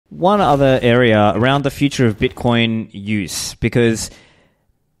one other area around the future of Bitcoin use, because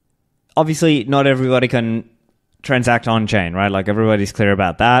obviously not everybody can transact on-chain, right? Like everybody's clear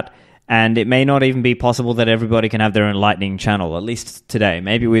about that. And it may not even be possible that everybody can have their own Lightning channel, at least today.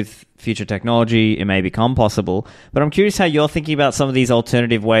 Maybe with future technology, it may become possible. But I'm curious how you're thinking about some of these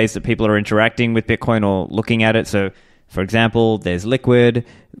alternative ways that people are interacting with Bitcoin or looking at it. So, for example, there's Liquid,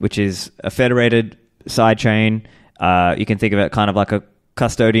 which is a federated sidechain. You can think of it kind of like a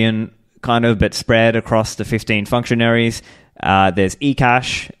custodian, kind of, but spread across the 15 functionaries. There's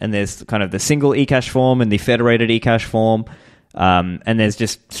eCash, and there's kind of the single eCash form and the federated eCash form. And there's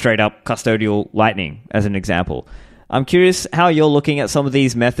just straight up custodial Lightning as an example. I'm curious how you're looking at some of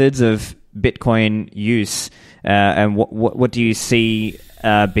these methods of Bitcoin use, and what do you see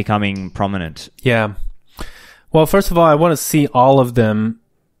becoming prominent? Yeah. Well, first of all, I want to see all of them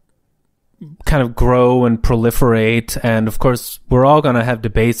kind of grow and proliferate. And of course, we're all going to have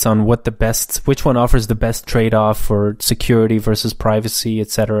debates on which one offers the best trade-off for security versus privacy,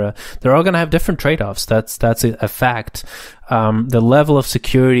 etc. They're all going to have different trade-offs. That's a fact. The level of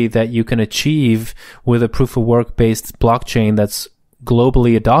security that you can achieve with a proof of work based blockchain that's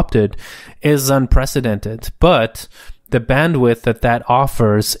globally adopted is unprecedented. But the bandwidth that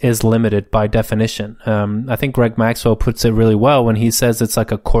offers is limited by definition. I think Greg Maxwell puts it really well when he says it's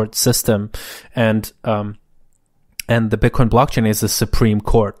like a court system, and the Bitcoin blockchain is the supreme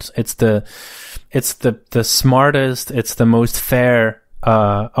court. It's the smartest, it's the most fair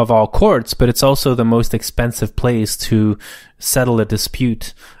of all courts, but it's also the most expensive place to settle a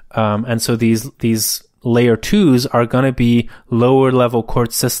dispute. And so these layer twos are going to be lower level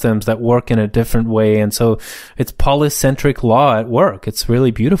court systems that work in a different way. And so it's polycentric law at work. It's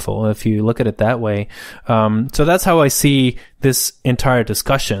really beautiful if you look at it that way. So that's how I see this entire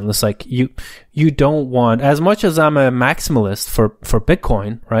discussion. It's like you don't want, as much as I'm a maximalist for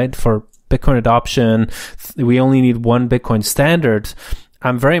Bitcoin, right? For Bitcoin adoption, we only need one Bitcoin standard.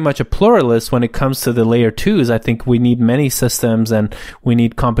 I'm very much a pluralist when it comes to the layer twos. I think we need many systems, and we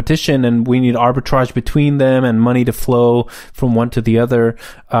need competition, and we need arbitrage between them, and money to flow from one to the other.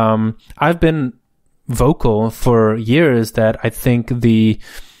 I've been vocal for years that I think the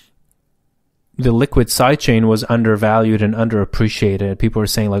Liquid sidechain was undervalued and underappreciated. People were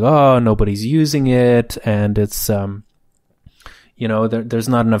saying like, oh, nobody's using it, and it's there's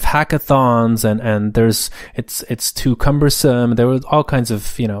not enough hackathons, and it's too cumbersome. There were all kinds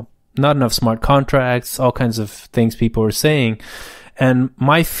of, not enough smart contracts, all kinds of things people were saying. And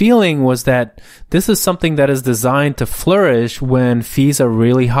my feeling was that this is something that is designed to flourish when fees are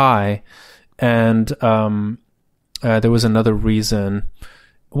really high. And there was another reason.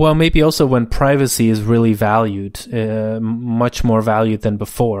 Well, maybe also when privacy is really valued, much more valued than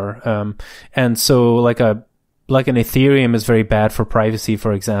before. And so like an Ethereum is very bad for privacy,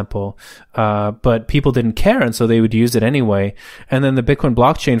 for example, but people didn't care, and so they would use it anyway. And then the Bitcoin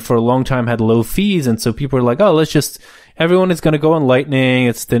blockchain for a long time had low fees, and so people were like, oh, everyone is going to go on Lightning.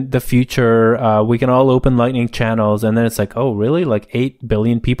 It's the future. We can all open Lightning channels. And then it's like, oh, really? Like 8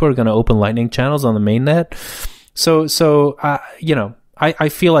 billion people are going to open Lightning channels on the mainnet? So I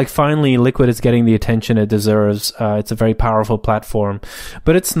feel like finally Liquid is getting the attention it deserves. It's a very powerful platform,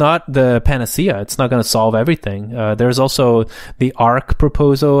 but it's not the panacea. It's not going to solve everything. There's also the ARC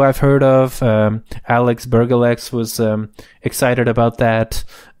proposal I've heard of. Alex Bergalex was excited about that.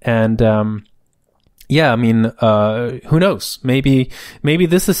 And who knows? Maybe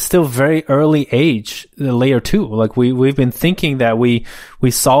this is still very early age, the layer 2. Like we've been thinking that we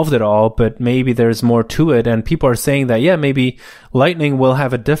solved it all, but maybe there's more to it. And people are saying that, maybe Lightning will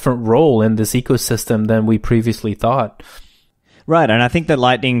have a different role in this ecosystem than we previously thought. Right. And I think the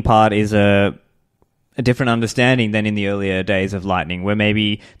Lightning part is a different understanding than in the earlier days of Lightning, where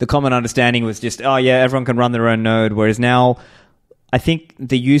maybe the common understanding was just, everyone can run their own node. Whereas now, I think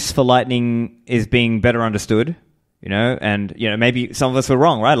the use for Lightning is being better understood, and, maybe some of us were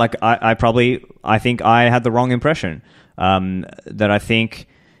wrong, right? Like I think I had the wrong impression, that I think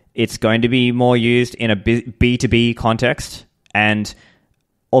it's going to be more used in a B2B context. And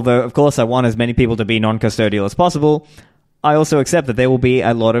although, of course, I want as many people to be non-custodial as possible, I also accept that there will be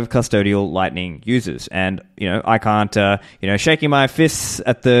a lot of custodial Lightning users. And, I can't, shaking my fists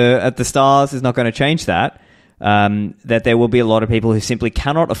at the stars is not going to change that. That there will be a lot of people who simply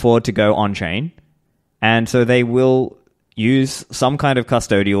cannot afford to go on-chain, and so they will use some kind of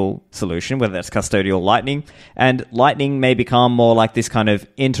custodial solution, whether that's custodial Lightning, and Lightning may become more like this kind of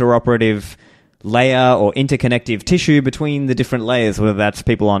interoperative layer or interconnective tissue between the different layers, whether that's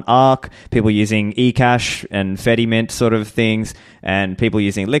people on Arc, people using eCash and Fedimint sort of things, and people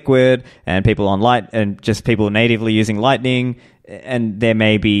using Liquid, and people on and just people natively using Lightning. and there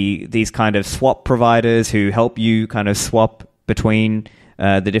may be these kind of swap providers who help you kind of swap between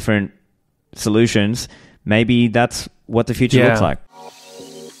the different solutions. Maybe that's what the future looks like.